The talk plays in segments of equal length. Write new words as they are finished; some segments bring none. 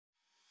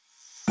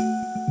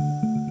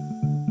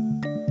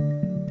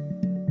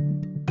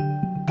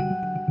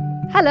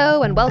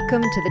Hello and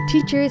welcome to the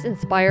Teachers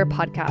Inspire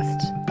podcast.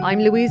 I'm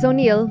Louise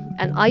O'Neill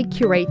and I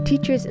curate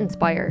Teachers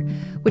Inspire,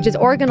 which is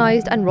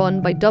organised and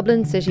run by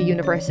Dublin City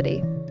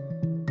University.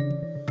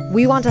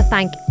 We want to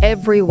thank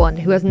everyone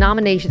who has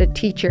nominated a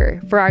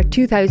teacher for our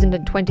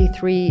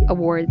 2023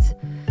 awards.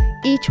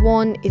 Each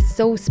one is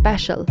so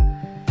special,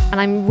 and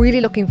I'm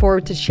really looking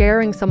forward to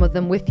sharing some of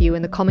them with you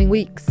in the coming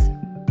weeks.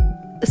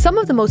 Some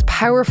of the most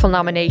powerful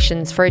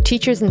nominations for a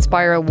Teachers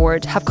Inspire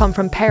award have come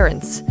from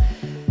parents.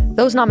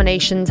 Those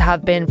nominations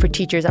have been for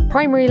teachers at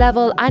primary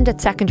level and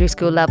at secondary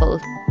school level,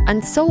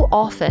 and so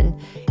often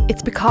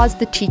it's because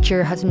the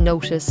teacher has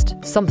noticed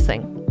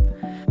something.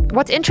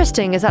 What's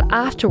interesting is that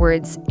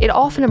afterwards, it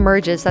often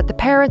emerges that the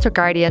parent or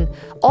guardian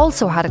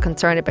also had a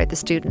concern about the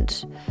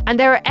student. And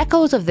there are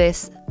echoes of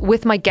this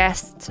with my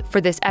guests for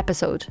this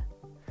episode.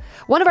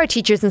 One of our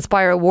Teachers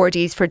Inspire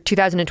awardees for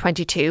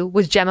 2022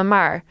 was Gemma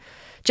Maher.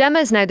 Gemma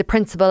is now the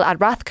principal at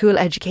Rathcoole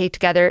Educate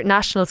Together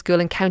National School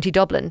in County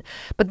Dublin,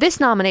 but this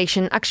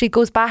nomination actually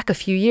goes back a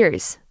few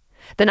years.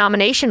 The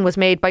nomination was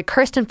made by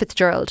Kirsten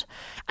FitzGerald,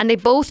 and they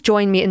both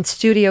join me in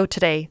studio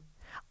today.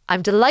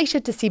 I'm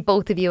delighted to see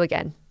both of you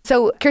again.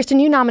 So, Kirsten,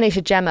 you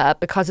nominated Gemma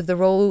because of the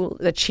role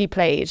that she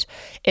played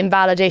in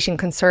validating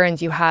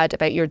concerns you had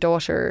about your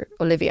daughter,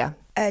 Olivia.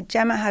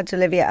 Gemma had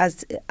Olivia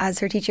as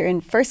her teacher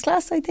in first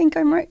class, I think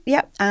I'm right.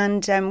 Yeah,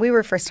 and we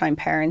were first-time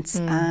parents,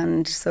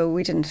 and so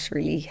we didn't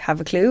really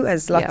have a clue,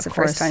 as lots of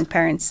first-time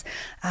parents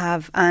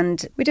have.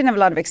 And we didn't have a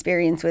lot of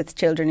experience with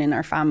children in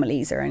our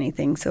families or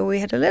anything, so we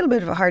had a little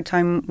bit of a hard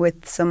time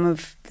with some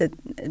of the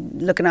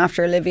looking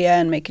after Olivia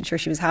and making sure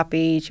she was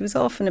happy. She was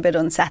often a bit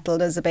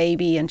unsettled as a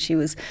baby, and she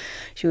would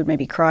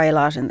maybe cry a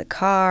lot in the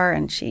car,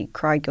 and she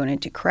cried going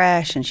into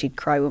creche, and she'd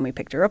cry when we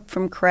picked her up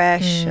from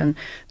creche, and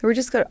there were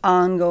just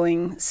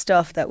ongoing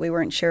stuff that we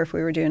weren't sure if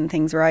we were doing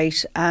things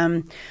right.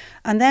 And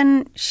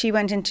then she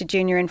went into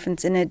junior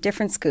infants in a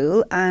different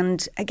school,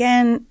 and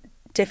again,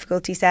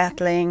 difficulty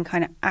settling,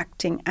 kind of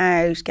acting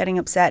out, getting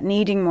upset,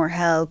 needing more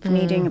help,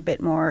 needing a bit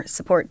more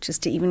support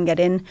just to even get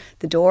in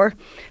the door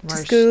to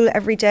school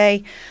every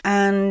day.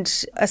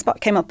 And a spot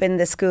came up in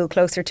the school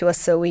closer to us,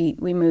 so we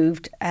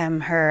moved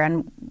her,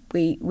 and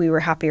we were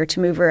happier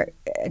to move her,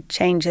 a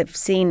change of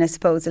scene, I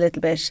suppose, a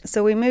little bit.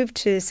 So we moved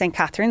to St.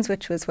 Catherine's,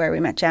 which was where we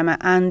met Gemma,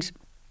 and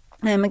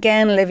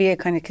again, Olivia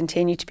kind of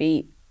continued to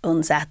be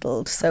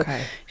unsettled. So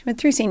she went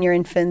through senior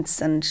infants,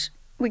 and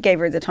we gave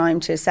her the time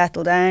to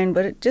settle down,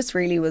 but it just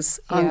really was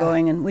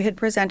ongoing. And we had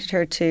presented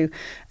her to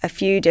a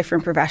few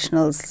different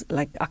professionals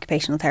like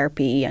occupational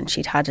therapy, and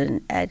she'd had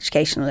an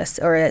educationalist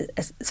or a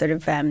sort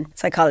of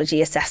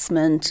psychology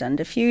assessment and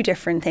a few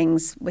different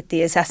things with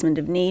the assessment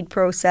of need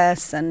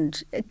process,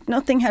 and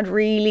nothing had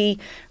really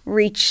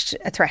reached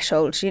a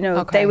threshold. You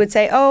know, they would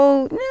say,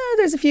 oh, no,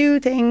 there's a few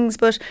things,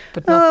 but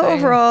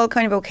overall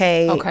kind of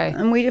okay.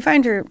 And we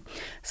found her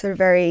sort of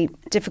very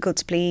difficult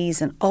to please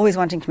and always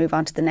wanting to move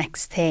on to the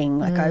next thing.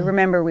 Like I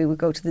remember we would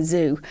go to the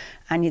zoo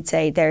and you'd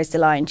say, there's the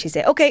line. She'd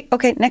say, okay,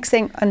 next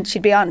thing. And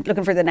she'd be on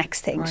looking for the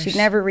next thing. She'd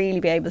never really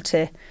be able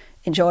to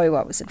enjoy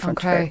what was in front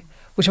of her.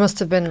 Which must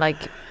have been like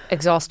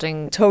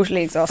exhausting.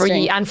 Totally exhausting. For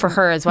you and for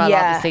her as well,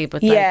 obviously.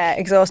 But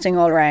exhausting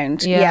all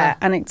around. Yeah.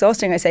 And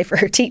exhausting, I say, for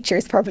her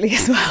teachers probably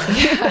as well.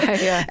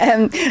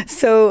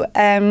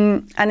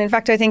 And in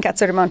fact, I think at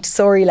sort of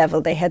Montessori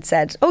level, they had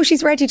said, oh,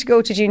 she's ready to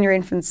go to junior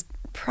infants.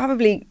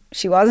 Probably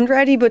she wasn't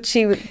ready, but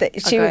she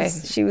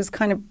was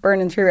kind of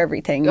burning through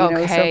everything. You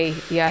know?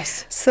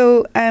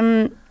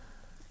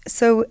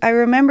 So I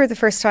remember the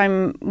first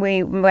time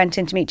we went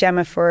in to meet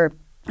Gemma for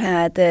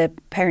the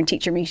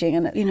parent-teacher meeting,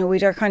 and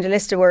we'd our kind of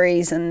list of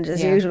worries, and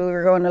as usual we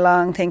were going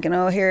along thinking,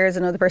 oh, here's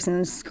another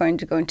person's going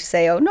to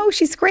say, oh no,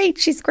 she's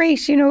great,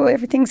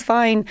 everything's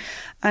fine.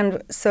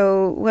 And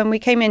so when we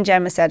came in,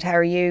 Gemma said, how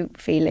are you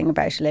feeling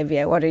about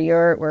Olivia? What are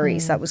your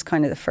worries? That was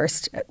kind of the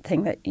first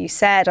thing that you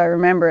said. I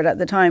remember it at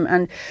the time,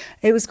 and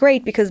it was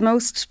great because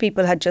most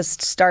people had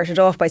just started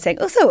off by saying,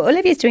 oh, so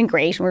Olivia's doing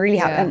great and we're really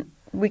happy. And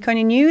we kind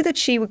of knew that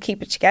she would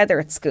keep it together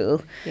at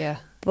school.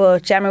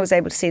 But Gemma was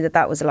able to see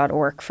that was a lot of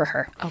work for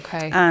her.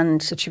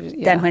 And so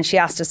then when she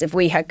asked us if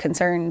we had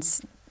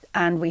concerns,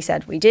 and we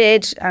said we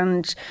did,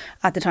 and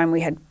at the time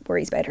we had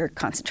worries about her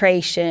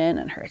concentration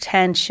and her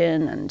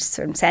attention and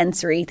some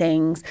sensory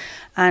things,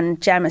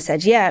 and Gemma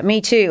said, yeah, me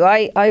too,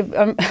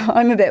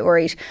 I'm a bit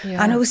worried.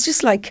 And it was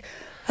just like,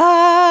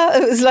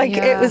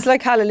 it was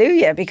like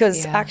hallelujah,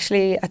 because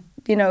actually,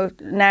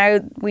 now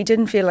we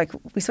didn't feel like,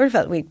 we sort of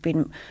felt we'd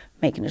been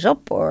making it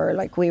up, or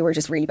like we were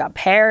just really bad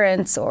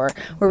parents, or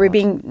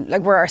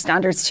were our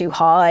standards too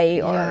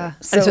high? Or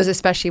so, and so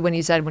especially when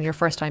you said when you're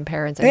first time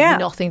parents and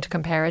nothing to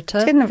compare it to.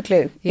 Didn't have a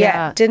clue.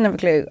 Didn't have a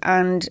clue.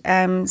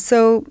 And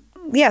so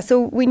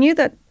we knew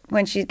that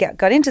when she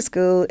got into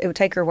school, it would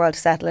take her a while to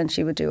settle and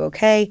she would do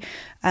okay.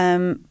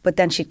 But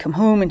then she'd come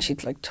home and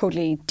she'd like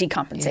totally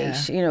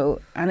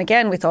decompensate, And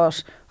again, we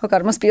thought, oh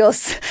God, it must be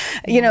us.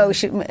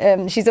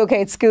 She's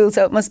okay at school,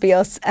 so it must be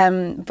us.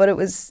 But it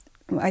was,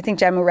 I think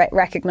Gemma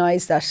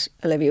recognised that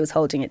Olivia was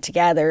holding it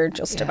together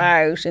just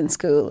about in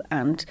school,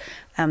 and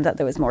that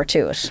there was more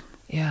to it.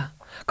 Yeah.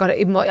 God,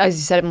 as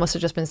you said, it must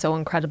have just been so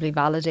incredibly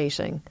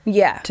validating.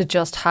 Yeah. To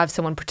just have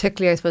someone,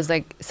 particularly, I suppose,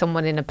 like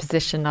someone in a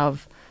position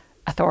of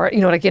authority,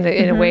 you know, like in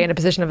a way, in a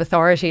position of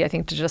authority, I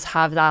think, to just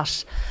have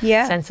that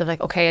sense of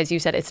like, okay, as you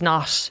said, it's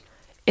not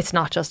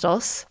just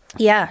us.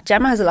 Yeah,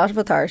 Gemma has a lot of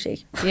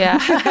authority. Yeah.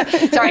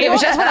 Sorry, it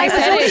was just when I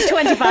said it.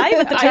 25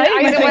 at the time.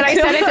 When I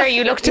said it there,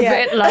 you looked a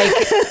bit like,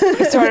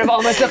 sort of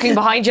almost looking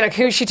behind you, like,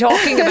 who's she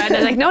talking about? And I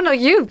was like, no,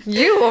 you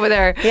over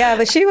there. Yeah,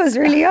 but she was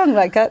really young.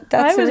 Like that's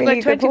I was a really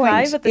about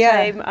 25 at the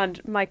yeah. time,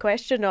 and my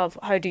question of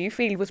how do you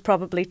feel was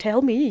probably,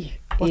 tell me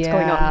what's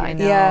going on here. I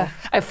know. Yeah.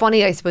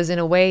 Funny, I suppose, in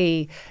a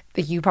way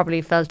that you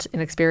probably felt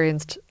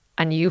inexperienced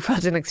and you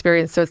felt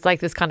inexperienced. So it's like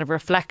this kind of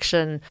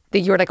reflection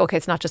that you're like, okay,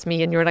 it's not just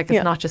me. And you're like,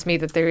 it's not just me,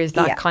 that there is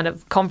that kind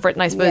of comfort.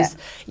 And I suppose,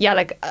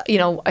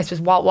 I suppose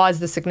what was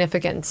the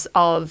significance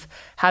of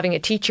having a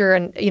teacher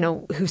and, you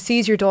know, who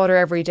sees your daughter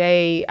every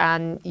day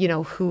and, you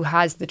know, who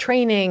has the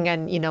training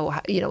and, you know,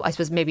 I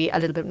suppose maybe a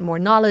little bit more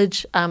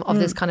knowledge of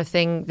this kind of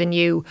thing than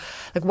you.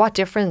 Like, what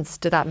difference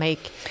did that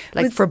make?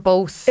 Like for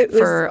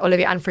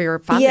Olivia and for your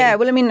family? Yeah,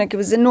 well, I mean, like it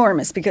was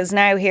enormous because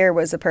now here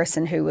was a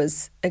person who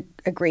was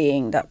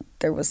agreeing that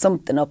there was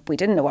something up. We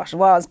didn't know what it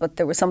was, but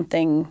there was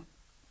something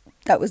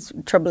that was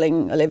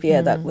troubling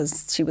Olivia,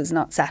 she was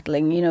not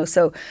settling, you know.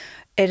 So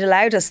it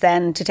allowed us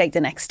then to take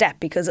the next step,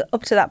 because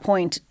up to that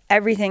point,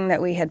 everything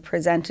that we had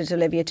presented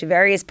Olivia to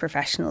various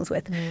professionals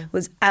with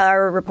was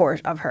our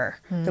report of her.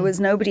 There was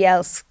nobody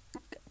else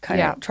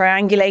kind of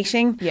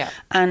triangulating. Yeah.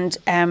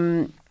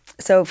 And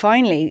so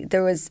finally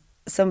there was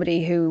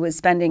somebody who was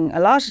spending a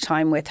lot of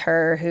time with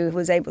her, who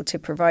was able to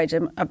provide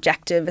an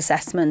objective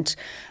assessment.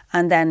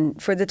 And then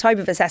for the type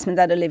of assessment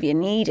that Olivia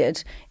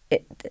needed,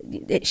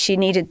 she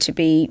needed to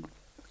be,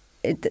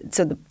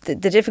 so the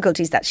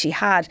difficulties that she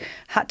had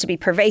to be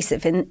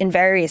pervasive in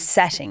various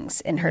settings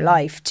in her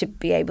life to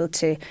be able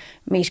to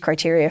meet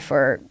criteria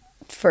for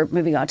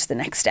moving on to the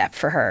next step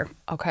for her.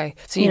 Okay,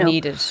 so you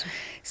needed...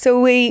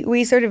 So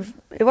we sort of,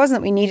 it wasn't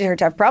that we needed her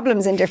to have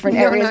problems in different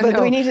areas, but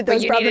we needed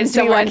those problems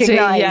to be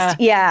recognised.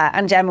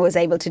 And Gemma was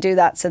able to do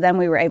that. So then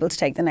we were able to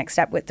take the next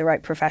step with the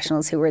right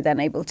professionals, who were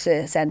then able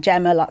to send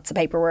Gemma lots of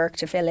paperwork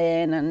to fill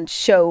in and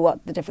show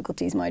what the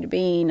difficulties might have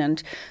been.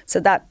 And so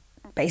that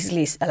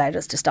basically allowed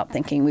us to stop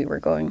thinking we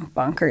were going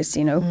bonkers,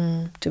 you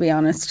know, to be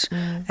honest.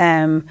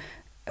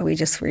 We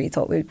just really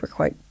thought we were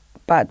quite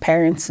bad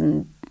parents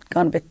and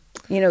gone a bit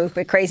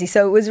crazy.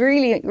 So it was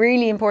really,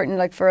 really important,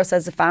 like, for us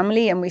as a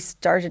family, and we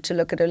started to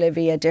look at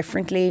Olivia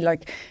differently.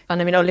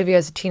 And I mean, Olivia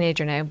is a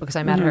teenager now, because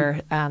I met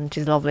her.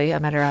 She's lovely. I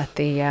met her at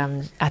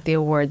the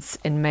awards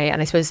in May,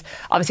 and I suppose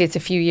obviously it's a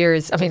few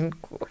years. I mean,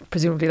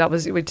 presumably that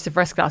was the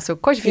first class, so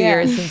quite a few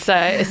years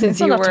since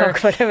you were. Talk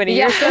about how many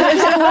years.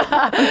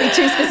 Be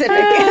too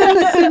specific.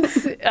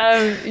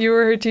 Since you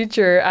were her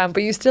teacher,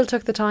 but you still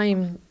took the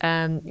time,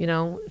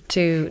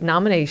 to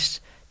nominate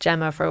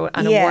Gemma for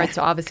an award.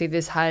 So obviously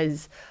this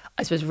has,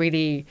 I suppose,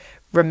 really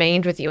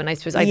remained with you. And I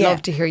suppose I'd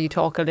love to hear you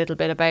talk a little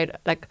bit about,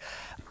 like,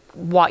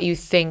 what you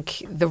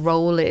think the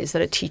role is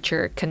that a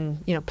teacher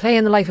can, play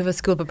in the life of a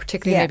school, but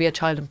particularly maybe a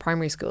child in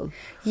primary school.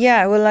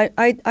 Yeah, well,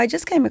 I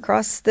just came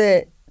across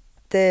the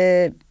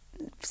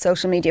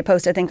social media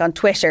post, I think, on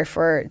Twitter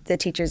for the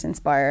Teachers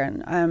Inspire,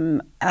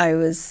 and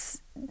it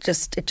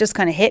just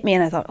kind of hit me,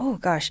 and I thought, oh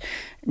gosh,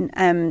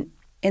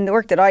 in the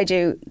work that I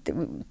do,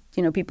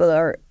 people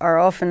are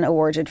often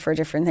awarded for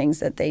different things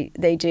that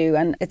they do,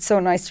 and it's so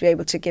nice to be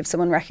able to give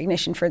someone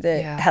recognition for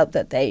the help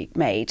that they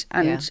made.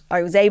 And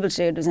I was able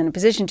to, was in a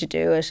position to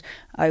do it.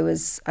 I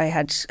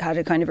had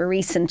a kind of a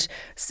recent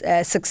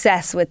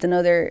success with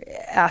another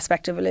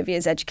aspect of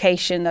Olivia's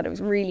education that I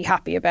was really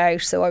happy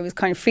about. So I was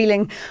kind of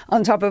feeling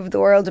on top of the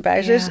world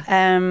about it.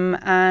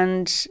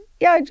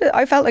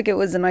 I felt like it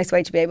was a nice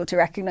way to be able to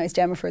recognise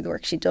Gemma for the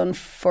work she'd done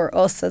for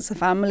us as a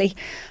family.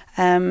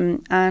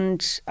 And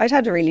I'd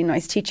had a really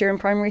nice teacher in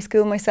primary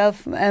school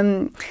myself,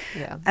 5th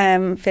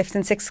and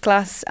 6th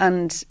class,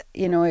 and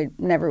I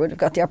never would have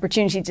got the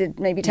opportunity to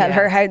maybe tell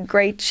her how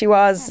great she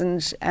was,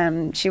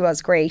 and she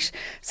was great.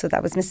 So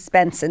that was Mrs.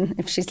 Benson,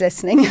 if she's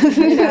listening.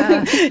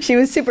 She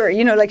was super,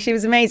 she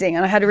was amazing,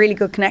 and I had a really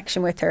good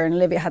connection with her, and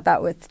Olivia had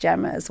that with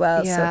Gemma as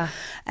well.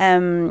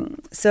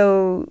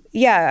 So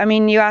I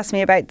mean, you asked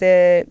me about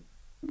the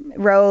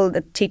role the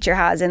teacher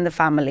has in the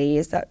family.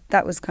 Is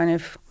that was kind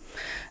of,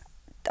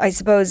 I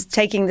suppose,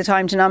 taking the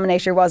time to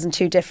nominate her wasn't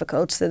too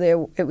difficult,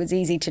 so it was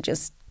easy to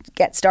just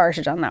get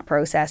started on that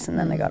process, and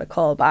then I got a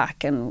call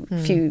back and a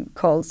few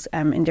calls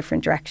in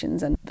different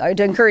directions, and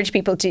I'd encourage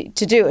people to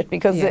do it,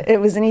 because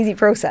it was an easy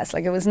process.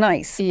 Like, it was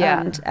nice.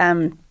 And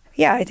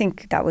I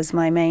think that was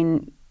my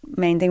main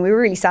thing. We were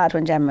really sad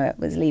when Gemma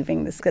was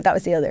leaving the school. That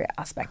was the other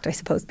aspect, I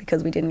suppose,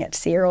 because we didn't get to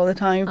see her all the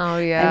time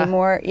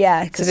anymore.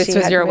 Yeah, so this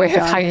was your way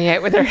of hanging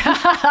out with her.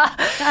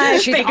 I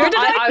was going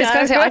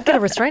to say, I'd get a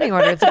restraining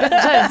order. It's a bit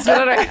intense.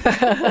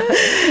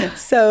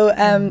 So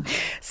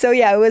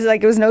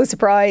it was no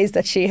surprise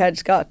that she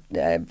had got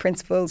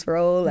principal's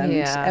role,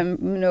 and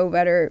no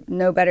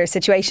better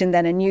situation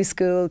than a new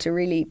school to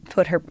really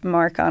put her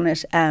mark on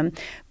it.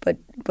 But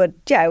But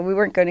yeah, we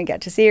weren't going to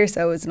get to see her,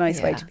 so it was a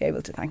nice way to be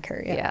able to thank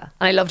her. Yeah.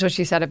 And I loved what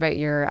you said about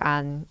your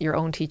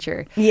own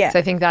teacher. Yeah. So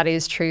I think that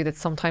is true, that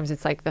sometimes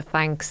it's like the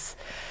thanks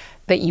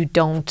that you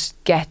don't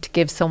get to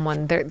give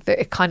someone,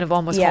 it kind of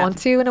almost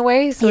haunts you in a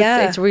way. So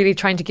it's really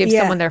trying to give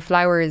someone their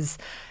flowers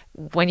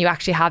when you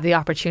actually have the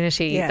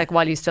opportunity, like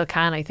while you still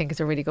can, I think is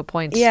a really good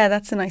point. Yeah,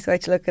 that's a nice way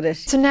to look at it.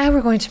 So now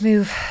we're going to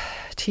move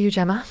to you,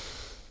 Gemma.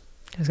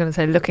 I was going to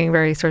say looking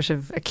very sort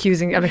of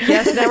accusing. I'm like,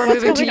 yes, now we're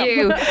moving to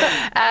you.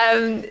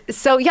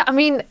 So yeah, I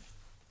mean,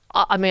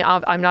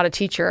 I'm not a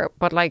teacher,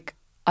 but like,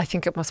 I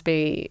think it must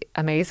be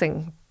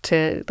amazing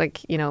to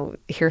like, you know,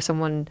 hear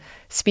someone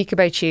speak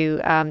about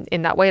you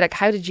in that way. Like,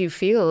 how did you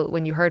feel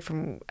when you heard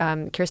from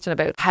Kirsten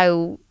about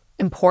how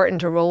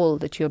important a role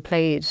that you had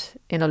played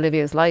in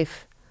Olivia's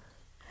life?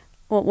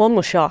 Well, one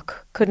was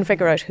shock. Couldn't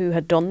figure out who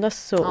had done this,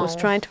 so it was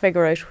trying to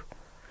figure out.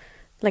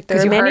 Like, there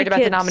were many heard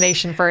about the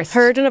nomination first.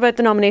 Heard about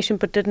the nomination,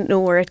 but didn't know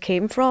where it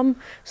came from.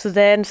 So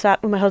then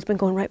sat with my husband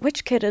going, right,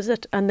 which kid is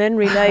it? And then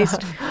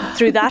realised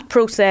through that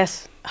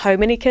process how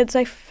many kids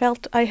I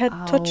felt I had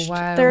touched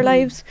their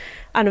lives.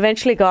 And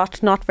eventually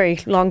not very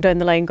long down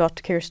the line, got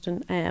to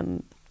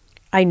Kirsten.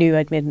 I knew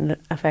I'd made an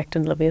effect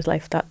in Olivia's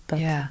life.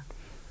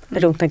 I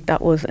don't think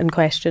that was in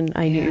question.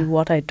 I knew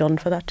what I'd done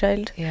for that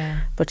child.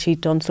 Yeah. But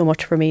she'd done so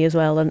much for me as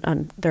well.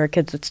 And there are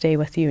kids that stay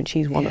with you, and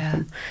she's one of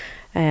them.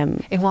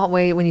 In what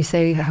way, when you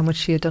say how much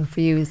she had done for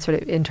you, is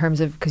sort of in terms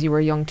of, because you were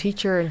a young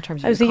teacher, in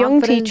terms of I was a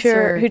young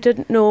teacher who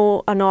didn't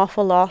know an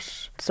awful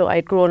lot, so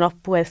I'd grown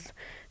up with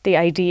the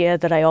idea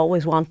that I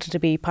always wanted to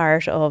be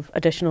part of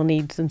additional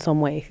needs in some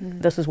way.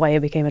 This is why I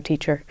became a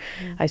teacher.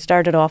 I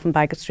started off in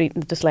Baggot Street in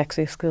the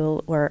dyslexia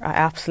school, where I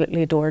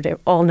absolutely adored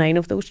all 9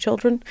 of those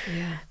children.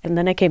 And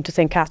then I came to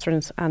St.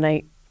 Catherine's, and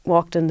I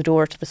walked in the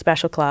door to the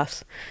special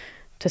class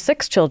to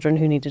 6 children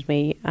who needed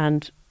me,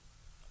 and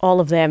all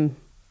of them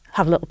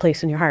have a little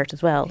place in your heart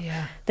as well.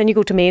 Then you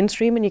go to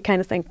mainstream and you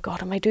kind of think,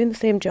 God, am I doing the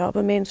same job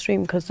in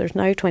mainstream? Because there's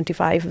now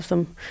 25 of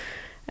them,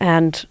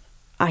 and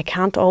I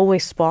can't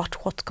always spot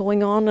what's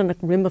going on in a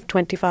room of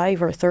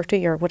 25 or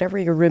 30 or whatever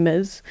your room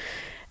is.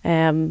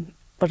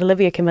 But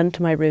Olivia came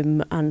into my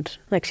room, and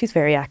like, she's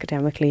very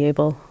academically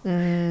able.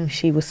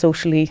 She was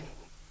socially,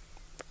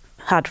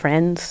 had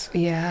friends.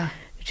 You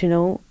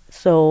know,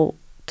 so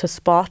to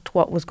spot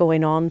what was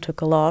going on took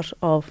a lot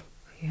of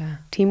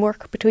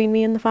teamwork between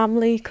me and the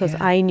family, because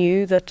I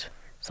knew that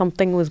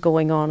something was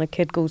going on. A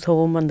kid goes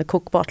home and the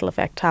Coke bottle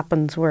effect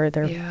happens, where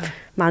they're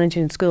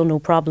managing in school no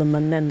problem,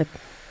 and then the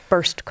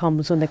burst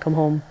comes when they come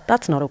home.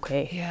 That's not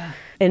okay.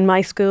 In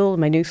my school,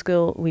 my new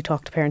school, we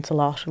talk to parents a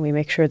lot, and we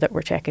make sure that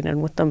we're checking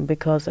in with them,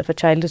 because if a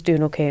child is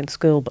doing okay in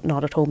school but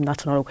not at home,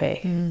 that's not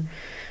okay.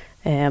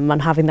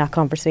 And having that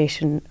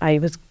conversation, I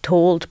was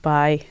told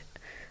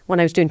when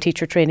I was doing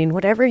teacher training,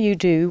 whatever you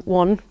do,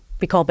 1,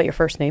 be called by your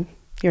first name.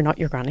 You're not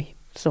your granny.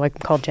 So I can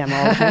call Gemma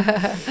all the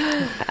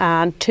time.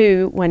 And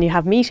 2, when you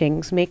have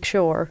meetings, make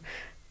sure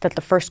that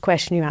the first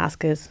question you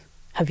ask is,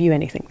 have you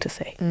anything to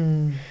say?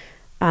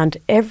 And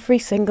every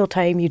single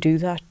time you do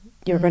that,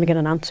 you're going to get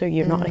an answer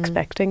you're not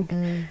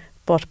expecting.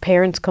 But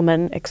parents come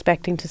in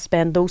expecting to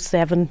spend those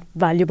 7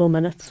 valuable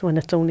minutes, when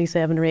it's only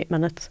 7 or 8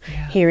 minutes,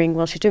 hearing,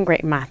 well, she's doing great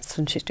in maths,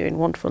 and she's doing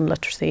wonderful in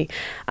literacy,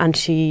 and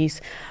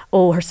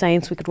her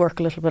science, we could work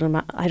a little bit on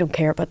math. I don't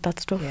care about that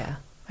stuff.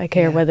 I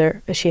care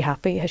whether, is she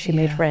happy? Has she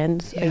made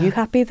friends? Are you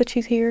happy that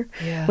she's here?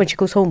 When she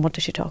goes home, what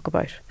does she talk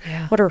about?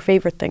 What are her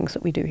favourite things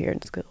that we do here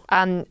in school?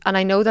 And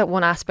I know that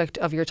one aspect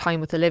of your time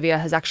with Olivia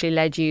has actually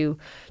led you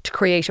to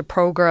create a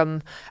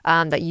programme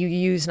that you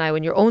use now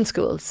in your own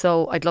school.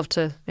 So I'd love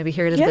to maybe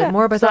hear a little bit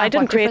more about that. I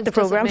didn't create the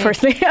programme,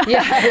 firstly.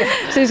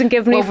 Susan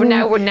Gibney.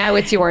 Well, now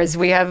it's yours.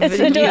 We have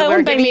Susan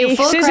Gibney's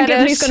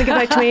going to give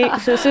out to me.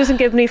 So Susan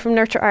Gibney from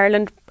Nurture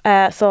Ireland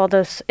saw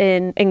this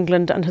in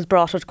England and has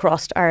brought it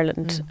across to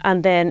Ireland.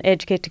 And then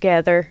Educate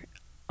Together,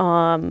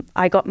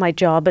 I got my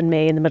job in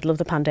May in the middle of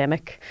the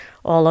pandemic,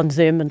 all on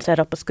Zoom, and set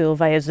up a school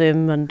via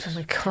Zoom, and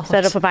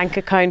set up a bank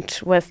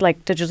account with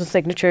like digital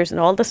signatures and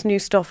all this new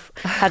stuff.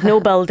 Had no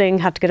building,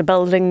 had to get a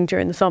building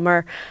during the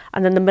summer.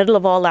 And in the middle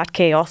of all that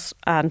chaos,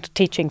 and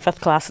teaching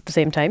 5th class at the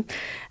same time,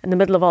 in the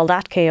middle of all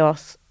that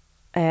chaos,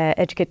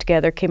 Educate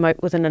Together came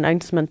out with an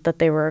announcement that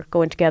they were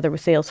going together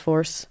with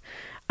Salesforce,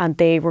 and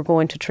they were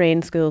going to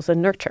train schools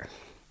in Nurture.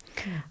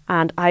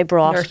 And I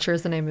brought... Nurture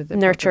is the name of the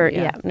Nurture,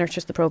 program.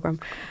 Nurture's the programme.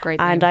 Great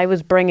name. And I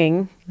was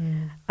bringing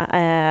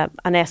an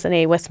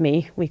SNA with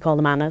me. We call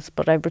them Annas,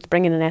 but I was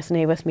bringing an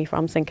SNA with me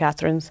from St.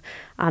 Catherine's,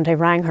 and I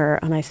rang her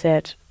and I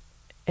said,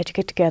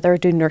 Educate Together,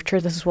 do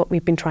Nurture. This is what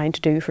we've been trying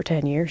to do for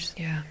 10 years.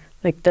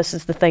 Like, this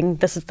is the thing,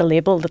 this is the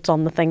label that's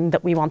on the thing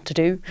that we want to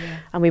do.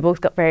 And we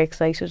both got very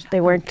excited.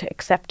 They weren't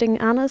accepting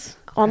Annas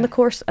on the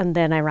course, and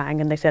then I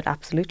rang and they said,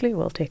 absolutely,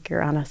 we'll take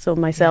your Anna. So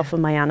myself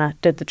and my Anna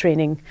did the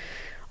training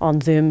on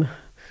Zoom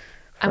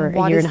for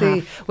a year and a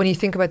half. When you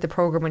think about the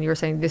programme, when you were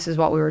saying this is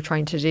what we were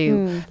trying to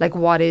do, like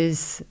what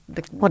is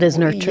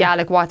nurture? Yeah,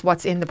 like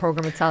what's in the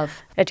programme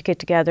itself? Educate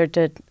Together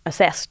did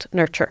assessed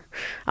nurture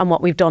and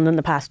what we've done in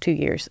the past 2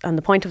 years. And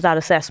the point of that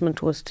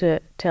assessment was to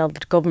tell the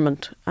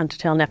government and to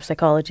tell NEP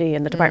Psychology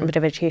and the Department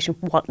of Education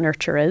what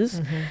nurture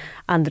is.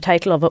 And the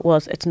title of it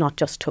was It's Not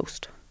Just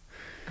Toast.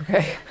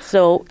 Okay.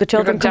 So the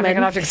children come in. You're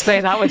going to have to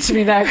explain that one to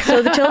me now.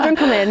 So the children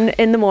come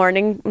in the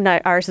morning. Now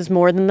ours is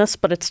more than this,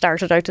 but it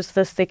started out as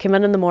this. They came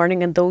in the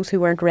morning, and those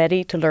who weren't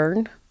ready to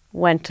learn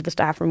went to the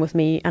staff room with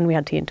me, and we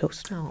had tea and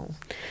toast. Oh.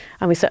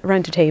 And we sit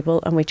around the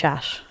table and we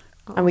chat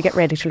and we get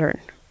ready to learn.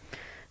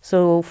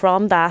 So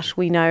from that,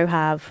 we now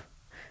have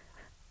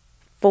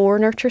 4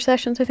 nurture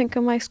sessions, I think,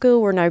 in my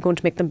school. We're now going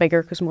to make them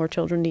bigger because more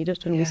children need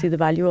it, and we see the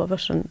value of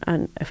it.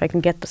 And if I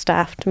can get the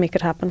staff to make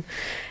it happen,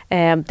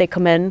 they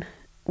come in.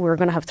 We're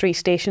going to have 3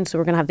 stations. So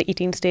we're going to have the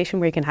eating station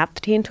where you can have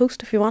the tea and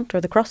toast if you want, or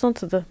the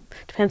croissants.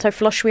 Depends how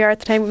flush we are at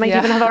the time. We might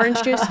even have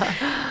orange juice.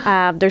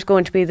 There's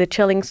going to be the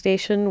chilling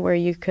station where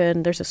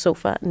there's a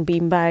sofa and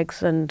bean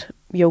bags and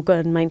yoga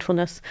and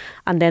mindfulness.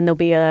 And then there'll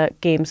be a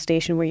game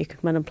station where you can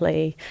come in and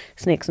play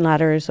snakes and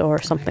ladders or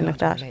something like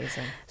that.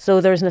 Amazing. So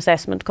there's an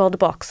assessment called the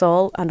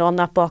Boxall, and on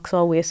that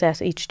Boxall we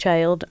assess each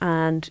child,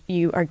 and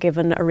you are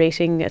given a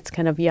rating. It's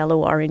kind of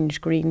yellow,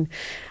 orange, green.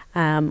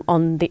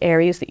 On the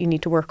areas that you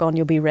need to work on,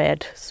 you'll be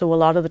red. So a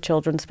lot of the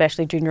children,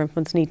 especially junior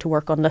infants, need to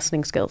work on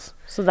listening skills.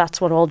 So that's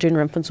what all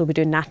junior infants will be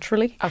doing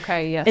naturally.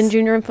 Okay, yes. In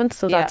junior infants,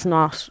 so that's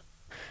not.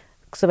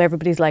 So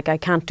everybody's like, I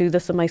can't do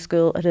this in my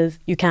school. It is,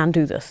 you can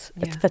do this.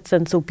 It fits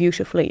in so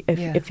beautifully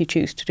if you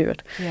choose to do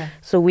it. Yeah.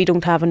 So we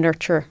don't have a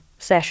nurture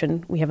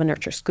session, we have a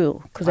nurture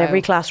school, because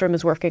every classroom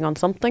is working on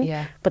something,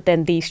 but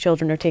then these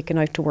children are taken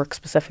out to work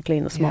specifically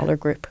in a smaller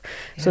group.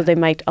 So they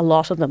might, a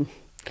lot of them,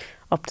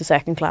 up to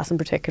second class in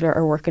particular,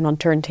 are working on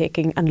turn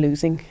taking and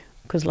losing,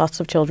 because lots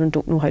of children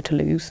don't know how to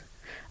lose.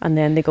 And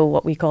then they go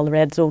what we call the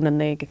red zone, and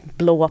they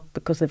blow up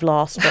because they've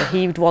lost, or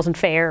he wasn't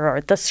fair,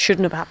 or this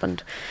shouldn't have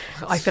happened.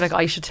 I feel like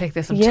I should take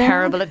this. I'm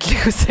terrible at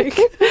losing.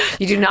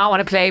 You do not want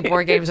to play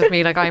board games with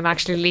me. Like, I'm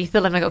actually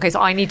lethal. I'm like, okay, so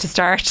I need to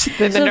start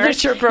in the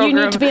nurture program.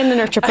 You need to be in the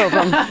nurture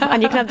program,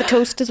 and you can have the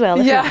toast as well.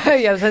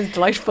 That sounds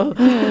delightful.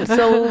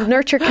 So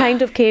nurture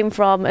kind of came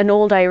from, in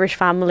old Irish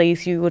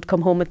families, you would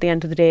come home at the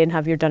end of the day and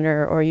have your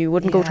dinner, or you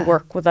wouldn't go to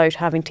work without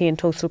having tea and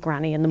toast with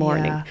granny in the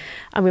morning.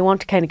 And we want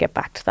to kind of get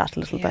back to that a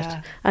little bit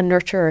and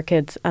nurture our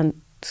kids. And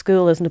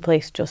school isn't a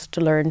place just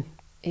to learn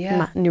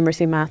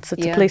numeracy, maths.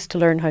 It's a place to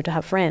learn how to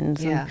have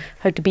friends and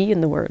how to be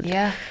in the world.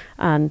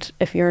 And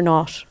if you're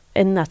not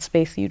in that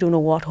space, you don't know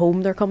what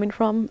home they're coming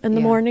from in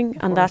the morning,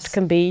 and that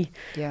can be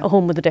a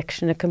home with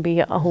addiction, it can be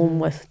a home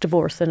with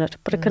divorce in it,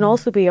 but it can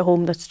also be a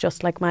home that's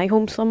just like my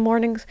home some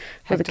mornings.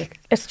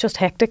 It's just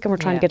hectic, and we're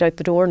trying to get out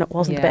the door, and it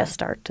wasn't the best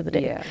start to the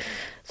day.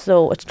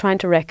 So it's trying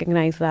to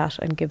recognise that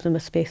and give them a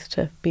space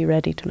to be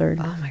ready to learn.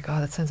 Oh my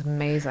God, that sounds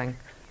amazing.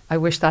 I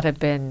wish that had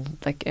been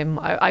like.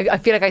 I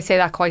feel like I say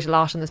that quite a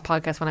lot on this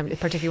podcast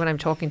particularly when I'm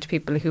talking to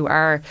people who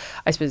are,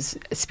 I suppose,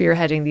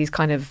 spearheading these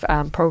kind of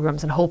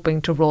programs and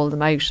hoping to roll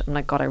them out. I'm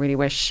like, God, I really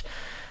wish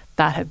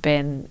that had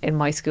been in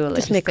my school.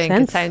 Just makes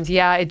sense. It sounds,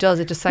 it does.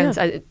 It just sounds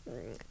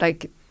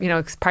like,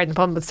 pardon the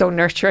pun, but so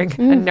nurturing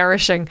and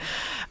nourishing.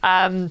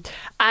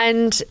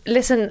 And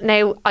listen,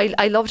 now,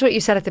 I loved what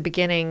you said at the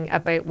beginning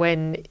about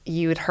when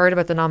you had heard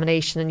about the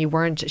nomination and you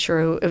weren't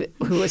sure who it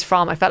was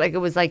from. I felt like it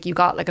was like you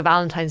got like a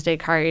Valentine's Day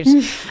card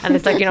and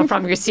it's like,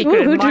 from your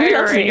secret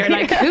admirer, and you're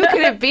like, who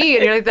could it be?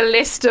 And you're like the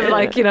list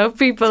of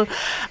people.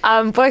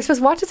 But I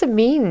suppose, what does it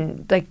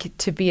mean, like,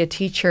 to be a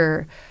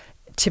teacher,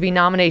 to be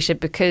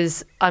nominated?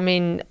 Because, I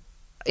mean,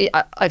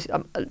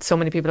 so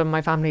many people in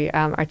my family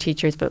are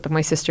teachers, but my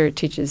sister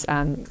teaches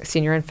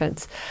senior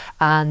infants,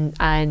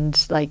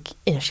 and like,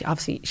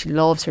 she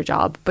loves her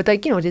job, but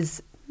like,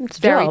 it's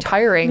very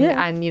tiring,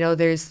 and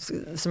there's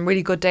some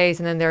really good days,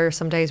 and then there are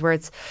some days where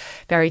it's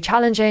very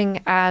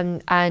challenging,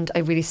 and I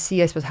really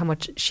see, I suppose, how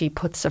much she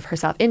puts of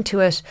herself into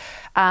it,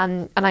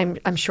 and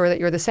I'm sure that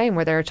you're the same,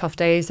 where there are tough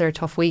days, there are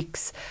tough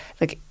weeks.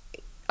 Like,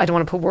 I don't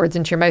want to put words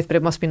into your mouth, but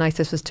it must be nice,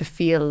 I suppose, to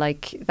feel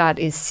like that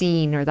is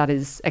seen or that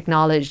is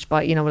acknowledged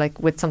by, like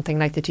with something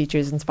like the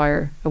Teachers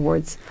Inspire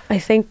Awards. I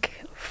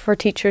think for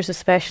teachers,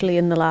 especially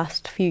in the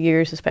last few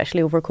years,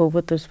 especially over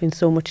COVID, there's been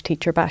so much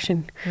teacher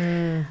bashing.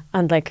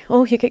 And like,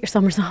 oh, you get your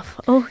summers off.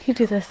 Oh, you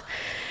do this.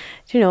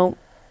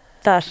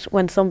 That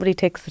when somebody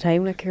takes the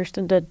time, like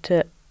Kirsten did,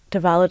 to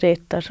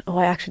validate that, oh,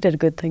 I actually did a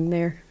good thing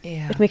there.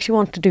 It makes you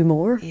want to do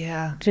more.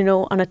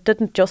 And it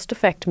didn't just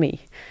affect me.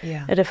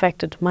 It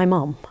affected my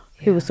mum,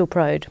 who was so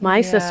proud.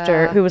 My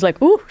sister, who was like,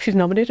 oh, she's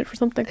nominated for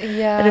something.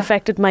 It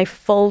affected my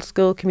full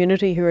school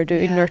community who are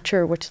doing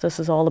nurture, which this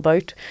is all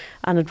about.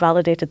 And it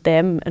validated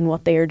them in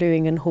what they are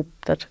doing, and hope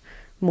that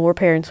more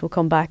parents will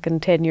come back in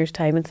 10 years'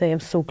 time and say,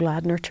 I'm so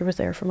glad nurture was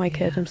there for my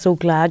kid. I'm so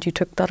glad you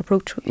took that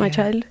approach with my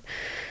child.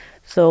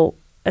 So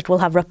it will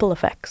have ripple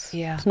effects.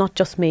 It's not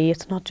just me,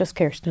 it's not just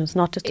Kirsten, it's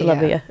not just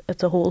Olivia.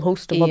 It's a whole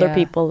host of other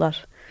people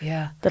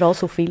that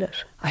also feel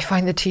it. I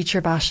find the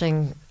teacher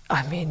bashing,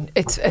 I mean,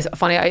 it's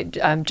funny. I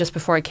just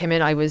before I came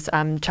in, I was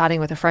chatting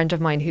with a friend of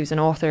mine who's an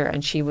author,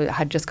 and she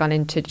had just gone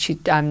into. She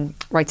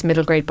writes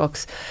middle grade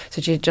books,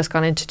 so she had just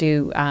gone in to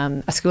do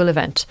a school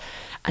event,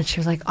 and she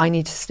was like, "I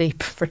need to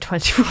sleep for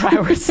 24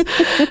 hours."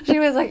 She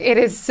was like, "It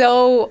is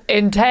so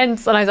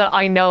intense," and I said,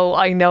 "I know.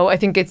 I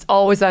think it's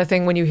always that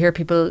thing when you hear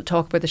people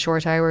talk about the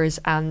short hours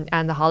and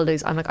the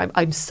holidays. I'm like,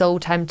 I'm so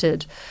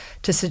tempted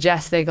to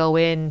suggest they go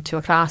into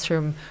a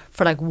classroom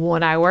for like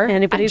 1 hour.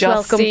 Anybody's and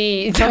just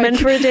welcome. Come in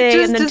for a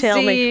day and then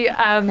tell me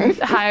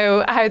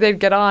how they'd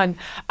get on.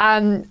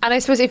 And I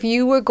suppose if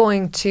you were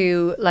going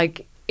to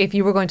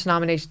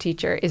nominate a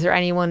teacher, is there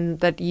anyone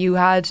that you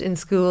had in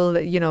school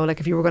that, like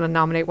if you were going to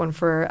nominate one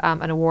for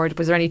an award,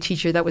 was there any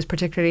teacher that was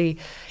particularly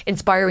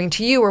inspiring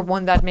to you, or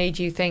one that made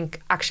you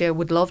think, actually, I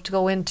would love to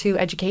go into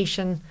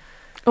education?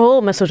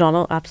 Oh, Miss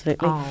O'Donnell,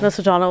 absolutely. Miss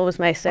O'Donnell was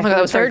my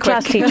third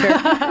class teacher.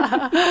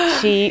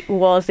 She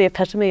was the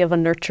epitome of a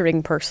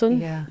nurturing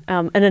person in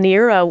an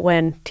era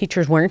when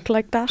teachers weren't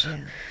like that.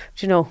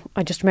 Yeah.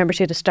 I just remember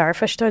she had a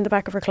starfish down the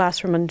back of her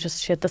classroom, and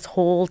she had this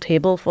whole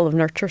table full of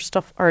nature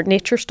stuff,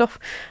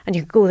 and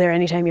you could go there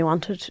anytime you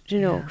wanted,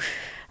 Yeah.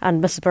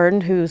 And Mrs.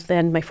 Byrne, who's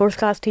then my fourth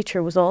class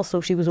teacher,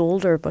 she was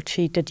older, but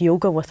she did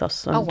yoga with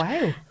us. And, oh,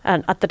 wow.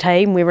 And at the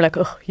time we were like,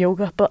 oh,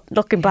 yoga. But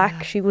looking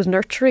back, she was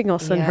nurturing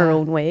us in her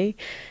own way.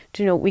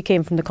 We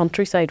came from the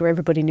countryside where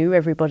everybody knew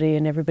everybody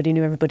and everybody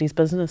knew everybody's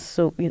business.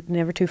 So you're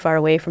never too far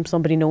away from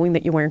somebody knowing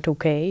that you weren't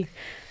okay.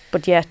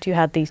 But yet you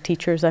had these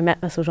teachers. I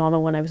met Miss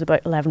O'Donnell when I was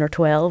about 11 or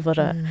 12 at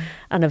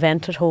an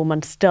event at home,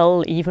 and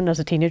still, even as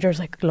a teenager, I was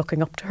like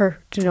looking up to her.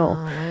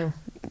 Wow.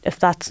 If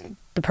that's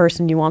the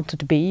person you wanted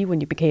to be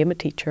when you became a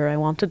teacher, I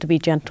wanted to be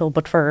gentle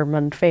but firm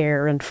and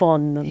fair and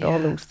fun and all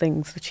those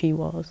things that she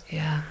was.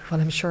 Yeah, well,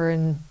 I'm sure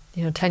in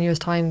 10 years'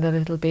 time that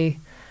it'll be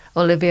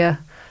Olivia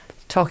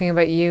talking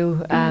about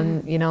you,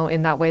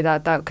 in that way,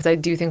 that because I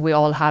do think we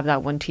all have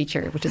that one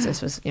teacher, which is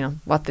this was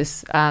what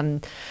this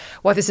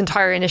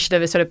entire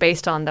initiative is sort of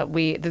based on.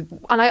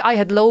 I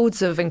had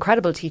loads of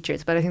incredible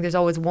teachers, but I think there's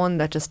always one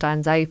that just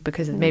stands out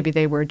because maybe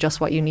they were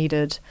just what you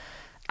needed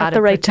at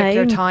the right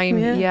time.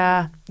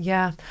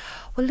 Yeah.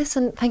 Well,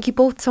 listen, thank you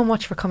both so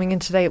much for coming in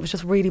today. It was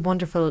just really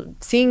wonderful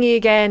seeing you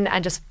again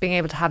and just being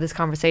able to have this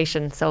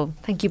conversation. So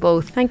thank you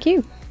both. Thank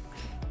you.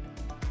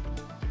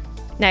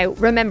 Now,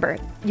 remember,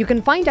 you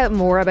can find out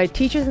more about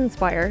Teachers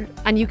Inspire,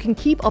 and you can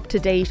keep up to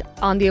date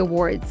on the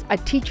awards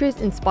at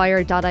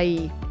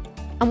teachersinspire.ie.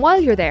 And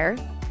while you're there,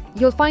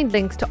 you'll find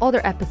links to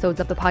other episodes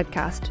of the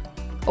podcast,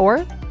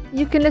 or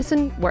you can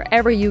listen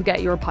wherever you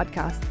get your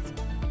podcasts.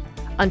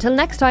 Until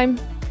next time.